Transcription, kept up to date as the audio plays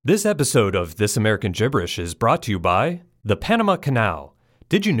This episode of This American Gibberish is brought to you by the Panama Canal.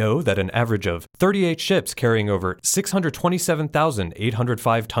 Did you know that an average of 38 ships carrying over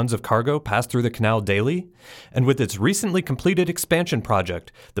 627,805 tons of cargo pass through the canal daily? And with its recently completed expansion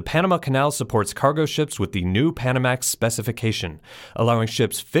project, the Panama Canal supports cargo ships with the new Panamax specification, allowing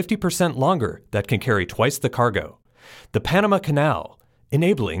ships 50% longer that can carry twice the cargo. The Panama Canal,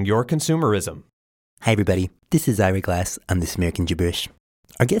 enabling your consumerism. Hi everybody, this is Ira Glass on This American Gibberish.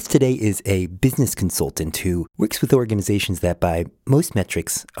 Our guest today is a business consultant who works with organizations that by most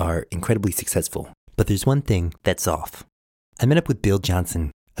metrics are incredibly successful. But there's one thing that's off. I met up with Bill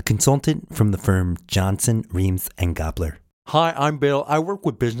Johnson, a consultant from the firm Johnson Reams Gobbler. Hi, I'm Bill. I work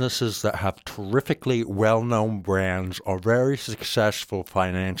with businesses that have terrifically well-known brands, are very successful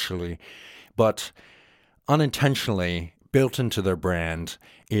financially, but unintentionally built into their brand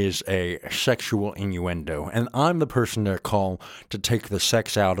is a sexual innuendo. And I'm the person they call to take the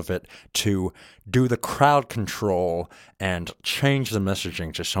sex out of it, to do the crowd control and change the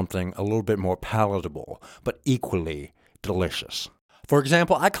messaging to something a little bit more palatable, but equally delicious. For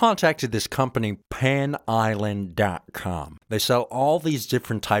example, I contacted this company, PanIsland.com. They sell all these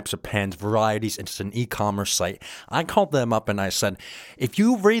different types of pens, varieties. It's an e-commerce site. I called them up and I said, if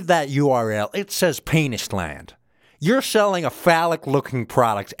you read that URL, it says Penisland. You're selling a phallic-looking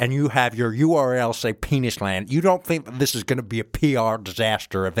product, and you have your URL say Penisland. You don't think that this is going to be a PR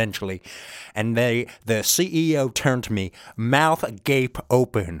disaster eventually? And the CEO turned to me, mouth agape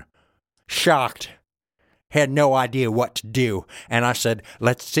open, shocked, had no idea what to do. And I said,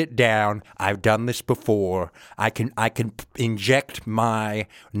 let's sit down. I've done this before. I can inject my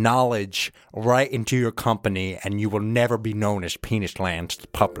knowledge right into your company, and you will never be known as Penisland to the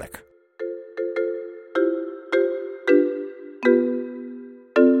public.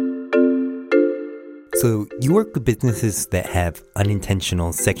 So you work with businesses that have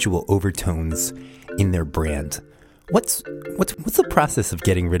unintentional sexual overtones in their brand. What's the process of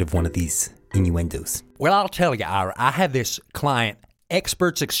getting rid of one of these innuendos? Well, I'll tell you, Ira, I had this client,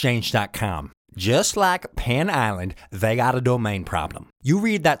 expertsexchange.com. Just like Pan Island, they got a domain problem. You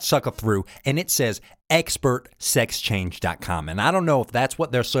read that sucker through, and it says expertsexchange.com. And I don't know if that's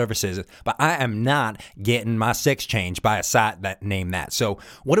what their service is, but I am not getting my sex changed by a site that named that. So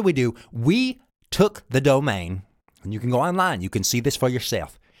what do? We took the domain, and you can go online. You can see this for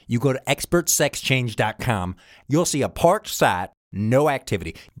yourself. You go to expertsexchange.com. You'll see a parked site, no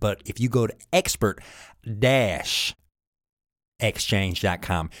activity. But if you go to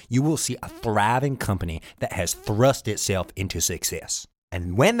expert-exchange.com, you will see a thriving company that has thrust itself into success.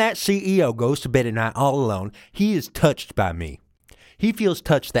 And when that CEO goes to bed at night all alone, he is touched by me. He feels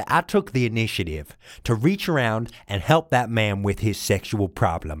touched that I took the initiative to reach around and help that man with his sexual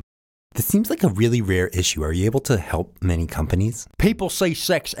problem. This seems like a really rare issue. Are you able to help many companies? People see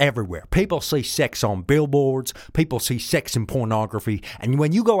sex everywhere. People see sex on billboards. People see sex in pornography. And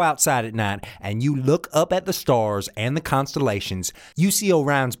when you go outside at night and you look up at the stars and the constellations, you see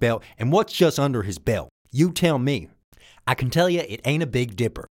Orion's belt, and what's just under his belt? You tell me. I can tell you it ain't a Big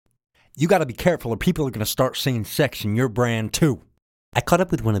Dipper. You got to be careful or people are going to start seeing sex in your brand too. I caught up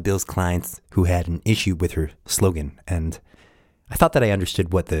with one of Bill's clients who had an issue with her slogan, and I thought that I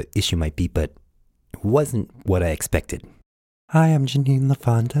understood what the issue might be, but it wasn't what I expected. Hi, I'm Janine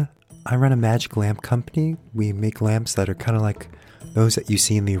LaFonda. I run a magic lamp company. We make lamps that are kind of like those that you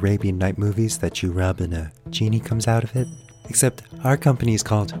see in the Arabian Night movies that you rub and a genie comes out of it. Except our company is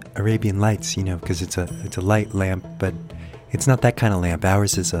called Arabian Lights, because it's a light lamp, but it's not that kind of lamp.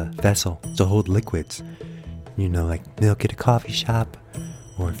 Ours is a vessel to hold liquids. Like milk at a coffee shop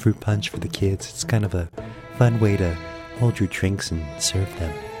or fruit punch for the kids. It's kind of a fun way to hold your drinks and serve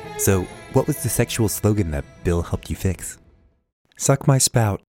them. So, what was the sexual slogan that Bill helped you fix? Suck my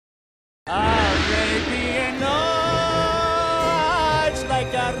spout. Arabian nights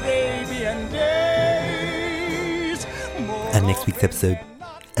like Arabian days. On next week's episode,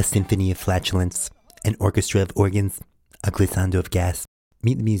 a symphony of flatulence, an orchestra of organs, a glissando of gas.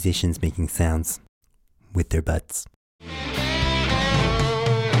 Meet the musicians making sounds with their butts.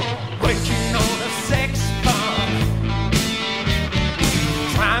 Working on a sex bomb,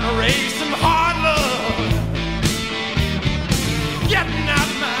 trying to raise some hard love, getting